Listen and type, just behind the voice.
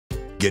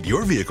Get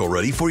your vehicle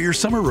ready for your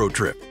summer road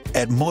trip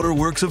at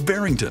Werks of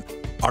Barrington.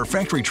 Our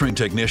factory-trained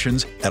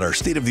technicians at our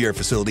state-of-the-art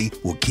facility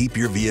will keep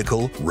your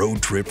vehicle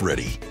road trip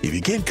ready. If you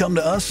can't come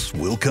to us,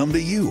 we'll come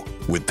to you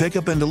with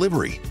pickup and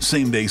delivery,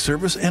 same-day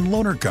service, and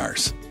loaner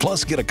cars.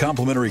 Plus, get a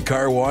complimentary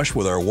car wash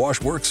with our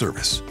Wash Work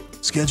service.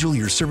 Schedule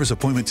your service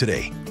appointment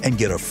today and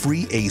get a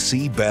free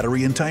AC,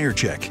 battery, and tire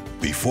check.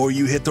 Before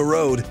you hit the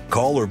road,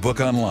 call or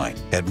book online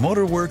at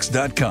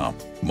motorworks.com.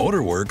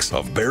 Motorworks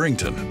of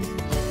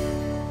Barrington.